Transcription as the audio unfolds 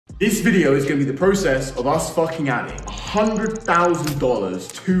This video is gonna be the process of us fucking adding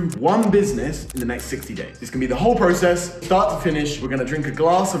 $100,000 to one business in the next 60 days. This can be the whole process, start to finish. We're gonna drink a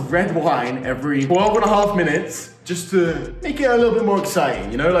glass of red wine every 12 and a half minutes just to make it a little bit more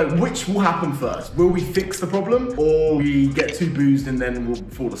exciting, you know? Like, which will happen first? Will we fix the problem or we get too boozed and then we'll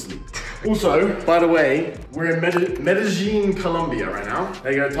fall asleep? Also, by the way, we're in Medellin, Colombia right now.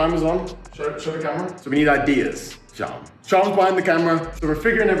 There you go, timer's on. Show the camera. So we need ideas. Charm's behind the camera. So we're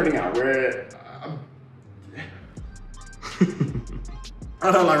figuring everything out.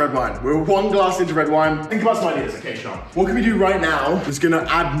 I don't like red wine. We're one glass into red wine. Think about some ideas, okay, Sean? What can we do right now that's gonna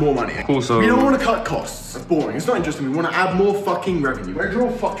add more money? Also, we don't want to cut costs. It's boring. It's not interesting. We want to add more fucking revenue. Where's your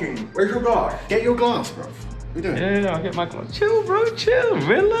glass? Get your glass, bro. What are we doing? Yeah, I'll get my glass. Chill, bro, chill.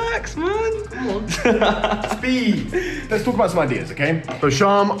 Relax, man. Come on. Speed. Let's talk about some ideas, okay? So,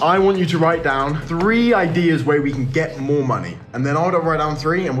 Sham, I want you to write down 3 ideas where we can get more money. And then I'll write down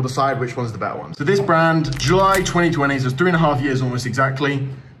 3 and we'll decide which one's the better one. So this brand, July 2020, so it's 3.5 years almost exactly.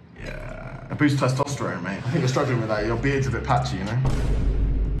 Yeah. It boosts testosterone, mate. I think you're struggling with that. Your beard's a bit patchy, you know?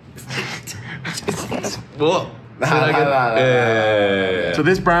 What? So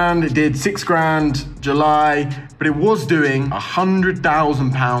this brand did 6 grand July, but it was doing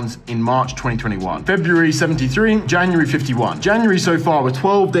 £100,000 in March 2021. February 73, January 51. January so far, we're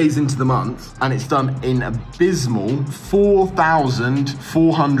 12 days into the month, and it's done an abysmal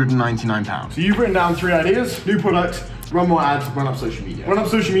 £4,499. So you've written down 3 ideas: new products, run more ads, run up social media. Run up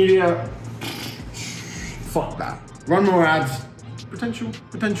social media, fuck that. Run more ads. Potential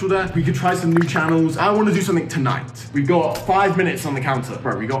there. We could try some new channels. I want to do something tonight. We've got 5 minutes on the counter.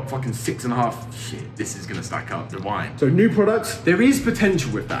 Bro, we got fucking 6.5. Shit, this is gonna stack up, the wine. So new products, there is potential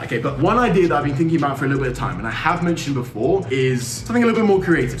with that, okay? But one idea that I've been thinking about for a little bit of time, and I have mentioned before, is something a little bit more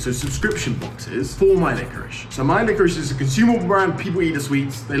creative. So subscription boxes for My Licorice. So My Licorice is a consumable brand. People eat the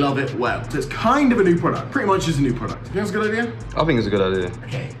sweets, they love it, well. So it's kind of a new product. Pretty much is a new product. You think it's a good idea? I think it's a good idea.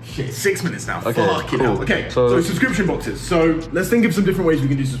 Okay, shit, 6 minutes now. Okay, Fucking cool. hell. Okay, so subscription boxes. So let's think of some different ways we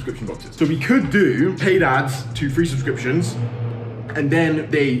can do subscription boxes. So we could do paid ads to free subscriptions, and then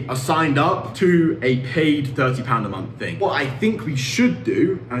they are signed up to a paid £30 a month thing. What I think we should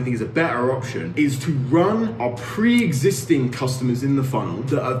do, and I think is a better option, is to run our pre-existing customers in the funnel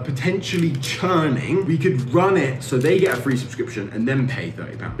that are potentially churning. We could run it so they get a free subscription and then pay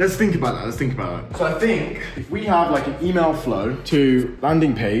 £30. Let's think about that. So I think if we have like an email flow to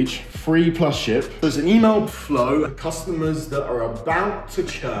landing page, free plus ship. There's an email flow of customers that are about to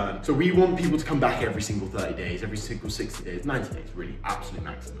churn. So we want people to come back every single 30 days, every single 60 days, 90 days, really, absolute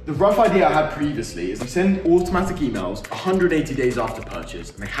maximum. The rough idea I had previously is we send automatic emails 180 days after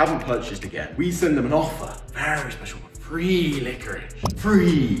purchase, and they haven't purchased again. We send them an offer, very special one. Free licorice.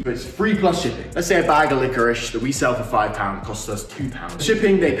 Free. But it's free plus shipping. Let's say a bag of licorice that we sell for £5 costs us £2.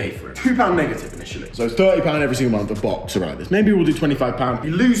 Shipping, they pay for it. £2 negative initially. So it's £30 every single month, a box around this. Maybe we'll do £25.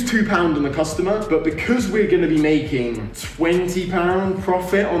 You lose £2 on the customer, but because we're gonna be making £20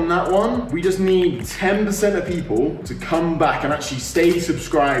 profit on that one, we just need 10% of people to come back and actually stay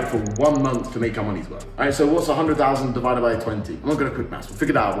subscribed for 1 month to make our money's worth. All right, so what's 100,000 divided by 20? I'm not gonna quick maths, we'll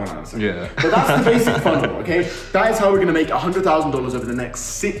figure that out one answer. Yeah. But that's the basic funnel, okay? That is how we're gonna make $100,000 over the next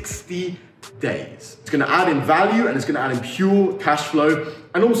 60 days. It's gonna add in value and it's gonna add in pure cash flow,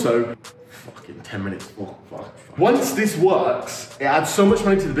 and also, fucking 10 minutes, fuck. Once this works, it adds so much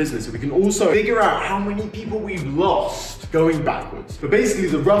money to the business that we can also figure out how many people we've lost going backwards. But basically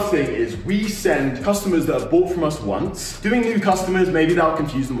the rough thing is we send customers that have bought from us once. Doing new customers, maybe that'll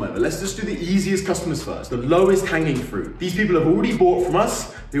confuse them, whatever. Let's just do the easiest customers first, the lowest hanging fruit. These people have already bought from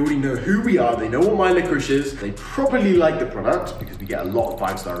us. They already know who we are. They know what My Licorice is. They probably like the product because we get a lot of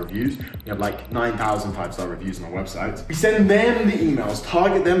 5-star reviews. We have like 9,000 5-star reviews on our website. We send them the emails,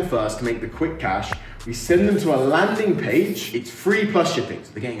 target them first to make the quick cash. We send them to a landing page. It's free plus shipping.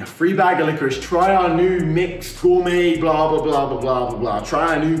 So they're getting a free bag of licorice. Try our new mixed gourmet, blah, blah, blah, blah, blah, blah, blah.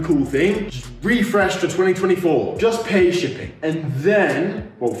 Try our new cool thing. Just refresh to 2024. Just pay shipping. And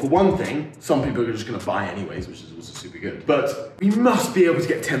then, well, for one thing, some people are just gonna buy anyways, which is also super good. But we must be able to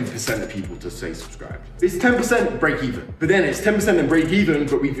get 10% of people to stay subscribed. It's 10% break even. But then it's 10% and break even,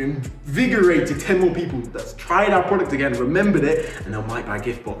 but we've invigorated 10 more people that's tried our product again, remembered it, and they might buy a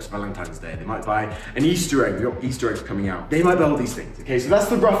gift box Valentine's Day. They might buy an Easter egg. We've got Easter eggs coming out. They might buy all these things. Okay, so that's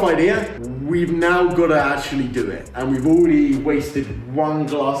the rough idea. We've now got to actually do it. And we've already wasted 1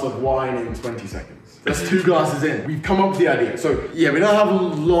 glass of wine in 20 seconds. That's 2 glasses in. We've come up with the idea. So yeah, we don't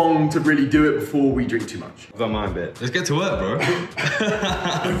have long to really do it before we drink too much. I've done mine bit. Let's get to work, bro.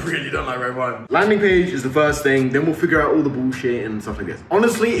 I really don't like red wine. Landing page is the first thing, then we'll figure out all the bullshit and stuff like this.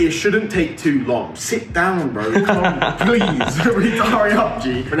 Honestly, it shouldn't take too long. Sit down, bro. Come on, please. We need to hurry up,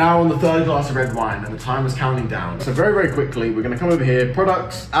 G. We're now on the 3rd glass of red wine and the timer's counting down. So very, very quickly, we're gonna come over here,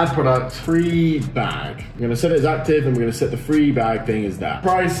 products, add product, free bag. We're gonna set it as active and we're gonna set the free bag thing as that.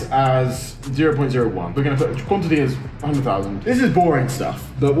 Price as 0.01. We're gonna put quantity as 100,000. This is boring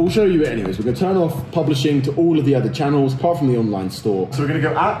stuff, but we'll show you it anyways. We're gonna turn off publishing to all of the other channels, apart from the online store. So we're gonna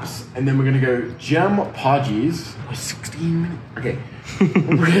go apps, and then we're gonna go Gem Pages. 16 minutes. Okay.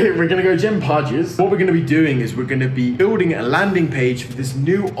 we're gonna go Gem Pages. What we're gonna be doing is we're gonna be building a landing page for this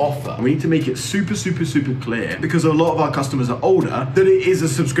new offer. We need to make it super, super, super clear, because a lot of our customers are older, that it is a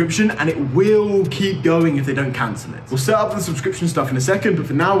subscription and it will keep going if they don't cancel it. We'll set up the subscription stuff in a second, but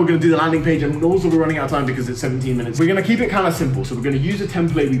for now we're gonna do the landing page, and also we're running out of time because it's 17 minutes. We're gonna keep it kind of simple. So we're gonna use a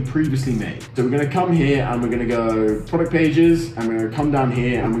template we previously made. So we're gonna come here and we're gonna go product pages, and we're gonna come down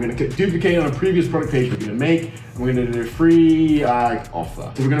here and we're gonna duplicate on a previous product page we're gonna make. We're gonna do a free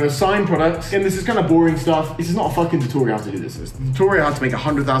offer. So we're gonna assign products, and this is kind of boring stuff. This is not a fucking tutorial how to do this. It's a tutorial how to make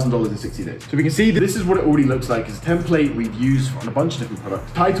 $100,000 in 60 days. So we can see that this is what it already looks like. It's a template we've used on a bunch of different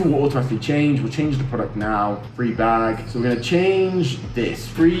products. Title will automatically change. We'll change the product now. Free bag. So we're gonna change this.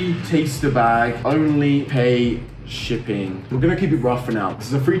 Free taster bag, only pay shipping. We're gonna keep it rough for now. This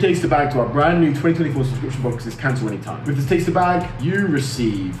is a free taster bag to our brand new 2024 subscription boxes. Cancel anytime. With this taster bag, you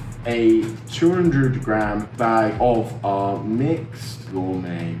receive a 200-gram bag of our mixed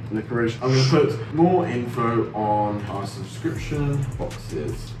gourmet licorice. I'm gonna put more info on our subscription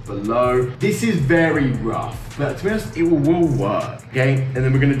boxes below. This is very rough, but to be honest, it will work, okay? And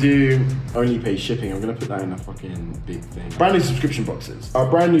then we're gonna do only pay shipping. I'm gonna put that in a fucking big thing. Brand new subscription boxes. Our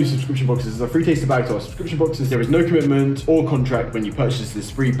brand new subscription boxes is a free taster bag to our subscription boxes. There is no commitment or contract when you purchase this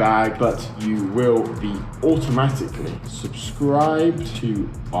free bag, but you will be automatically subscribed to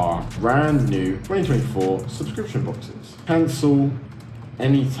our brand new 2024 subscription boxes. Cancel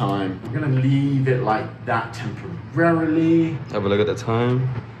anytime. I'm gonna leave it like that temporarily. Have a look at the time.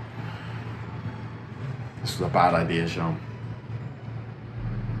 This was a bad idea, Sean.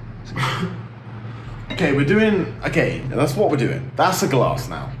 Okay, that's what we're doing. That's a glass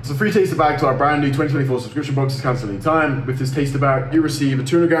now. It's a free taster bag to our brand new 2024 subscription boxes. Cancel any time. With this taster bag, you receive a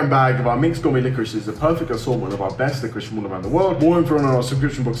 200-gram bag of our mixed gourmet licorices, a perfect assortment of our best licorice from all around the world. More info on our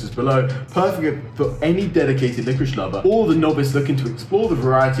subscription boxes below. Perfect for any dedicated licorice lover or the novice looking to explore the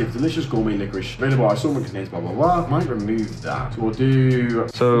variety of delicious gourmet licorice available. Our assortment contains blah, blah, blah. Might remove that. So we'll do...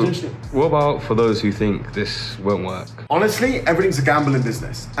 So, what about for those who think this won't work? Honestly, everything's a gamble in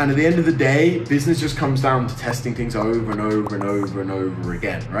business. And at the end of the day, business just comes down to testing things over and over and over and over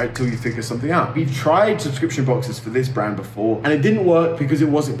again, right? Till you figure something out. We've tried subscription boxes for this brand before, and it didn't work because it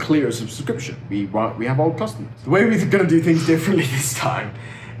wasn't clear as a subscription. We have old customers. The way we're gonna do things differently this time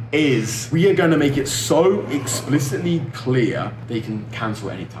is we are gonna make it so explicitly clear they can cancel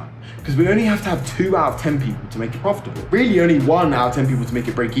anytime. Because we only have to have 2 out of 10 people to make it profitable. Really only 1 out of 10 people to make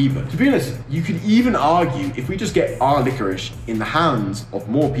it break even. To be honest, you could even argue if we just get our licorice in the hands of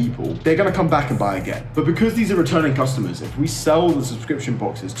more people, they're gonna come back and buy again. But because these are returning customers, if we sell the subscription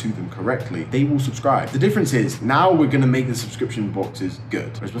boxes to them correctly, they will subscribe. The difference is now we're gonna make the subscription boxes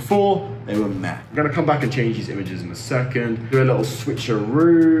good. Whereas before, they were meh. I'm gonna come back and change these images in a second. Do a little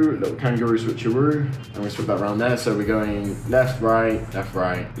switcheroo, little kangaroo switcheroo. And we'll switch that around there. So we're going left, right, left,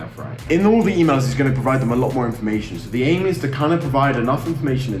 right, left, right. In all the emails, he's going to provide them a lot more information. So the aim is to kind of provide enough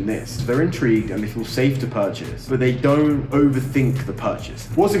information in this so they're intrigued and they feel safe to purchase, but they don't overthink the purchase.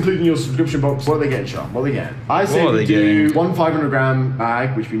 What's included in your subscription box? What are they getting, Sean? What are they getting? I say we do one 500-gram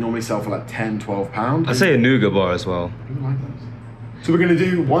bag, which we normally sell for like 10, 12 pounds. I say a nougat bar as well. People like those. So we're gonna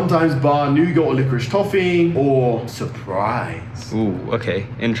do 1 times bar nougat or licorice toffee or surprise. Ooh, okay,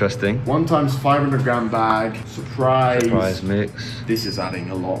 interesting. 1 times 500-gram bag, surprise. Surprise mix. This is adding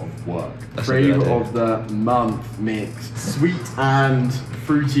a lot of work. That's Flavor of the month mix. Sweet and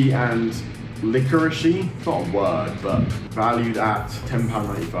fruity and licoricey. It's not a word, but valued at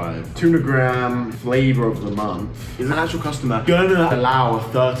 £10.95. 200-gram flavor of the month. Is an actual customer gonna allow a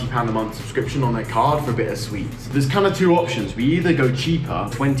 £30 a month subscription on their card for a bit of sweets? There's kind of 2 options. We either go cheaper,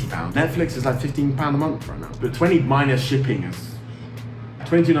 £20. Netflix is like £15 a month right now. But 20 minus shipping is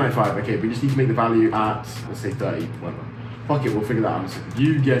 £22.95. Okay, we just need to make the value at, let's say 30, whatever. Fuck it, we'll figure that out in a second.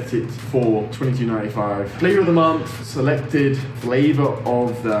 You get it for £22.95. Flavor of the month, selected flavor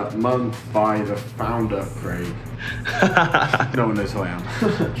of the month by the founder, Craig. No one knows who I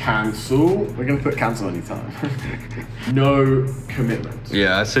am. Cancel. We're gonna put cancel anytime. No commitment.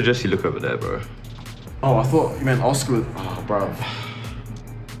 Yeah, I suggest you look over there, bro. Oh, I thought you meant Oscar. Oh, bro.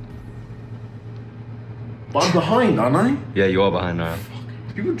 But I'm behind, aren't I? Yeah, you are behind now.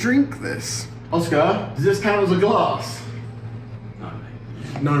 Do people drink this? Oscar, does this count as a glass?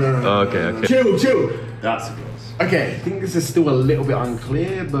 No. Oh, okay. Chill. That's a glass. Okay, I think this is still a little bit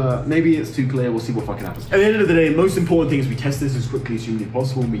unclear, but maybe it's too clear. We'll see what fucking happens. At the end of the day, the most important thing is we test this as quickly as humanly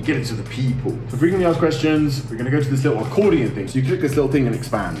possible and we get it to the people. For frequently asked questions, we're gonna go to this little accordion thing. So you click this little thing and it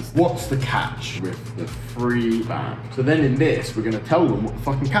expands. What's the catch with the free bag? So then in this, we're gonna tell them what the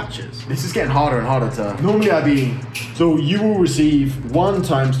fucking catch is. This is getting harder and harder to... Normally I'd be... So you will receive 1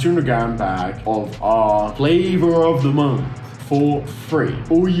 times 200 gram bag of our flavor of the month for free.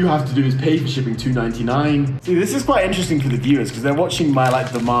 All you have to do is pay for shipping $2.99. See, this is quite interesting for the viewers because they're watching my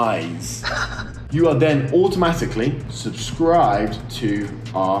demise. You are then automatically subscribed to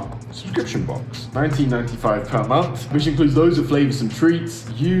our subscription box. $19.95 per month, which includes loads of flavors and treats.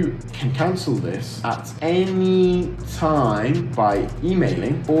 You can cancel this at any time by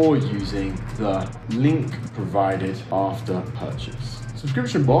emailing or using the link provided after purchase.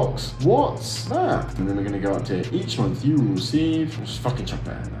 Subscription box, what's that? And then we're gonna go up to each month you will receive, just fucking chuck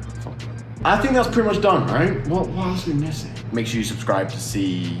that in there, fuck it. I think that's pretty much done, right? What else are we missing? Make sure you subscribe to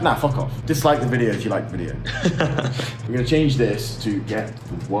see, nah, fuck off. Dislike the video if you like the video. We're gonna change this to get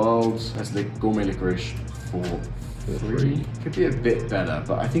the world's best gourmet licorice for free. Could be a bit better,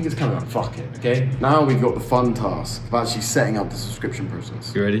 but I think it's coming up, fuck it, okay? Now we've got the fun task of actually setting up the subscription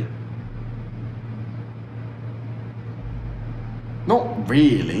process. You ready? Not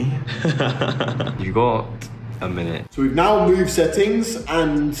really. You got a minute. So we've now moved settings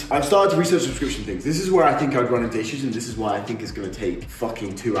and I've started to research subscription things. This is where I think I'd run into issues and this is why I think it's gonna take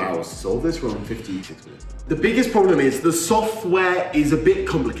fucking 2 hours to solve this. We're on 56 minutes. The biggest problem is the software is a bit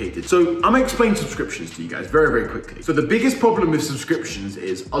complicated. So I'm gonna explain subscriptions to you guys very, very quickly. So the biggest problem with subscriptions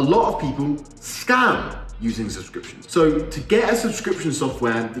is a lot of people scam using subscriptions. So to get a subscription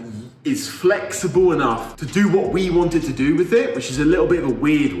software that is flexible enough to do what we wanted to do with it, which is a little bit of a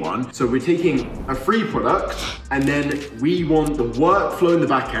weird one. So we're taking a free product and then we want the workflow in the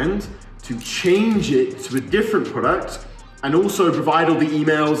back end to change it to a different product and also provide all the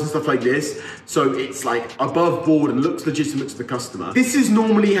emails and stuff like this. So it's like above board and looks legitimate to the customer. This is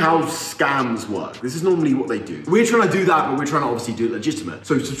normally how scams work. This is normally what they do. We're trying to do that, but we're trying to obviously do it legitimate.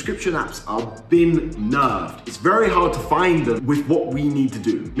 So subscription apps are been nerfed. It's very hard to find them with what we need to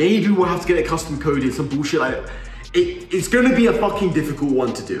do. Maybe we'll have to get it custom coded, some bullshit like that. It's gonna be a fucking difficult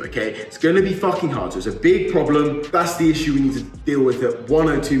one to do, okay? It's gonna be fucking hard, so it's a big problem. That's the issue we need to deal with at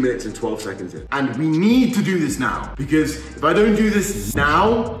 102 minutes and 12 seconds in. And we need to do this now, because if I don't do this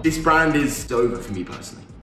now, this brand is over for me personally.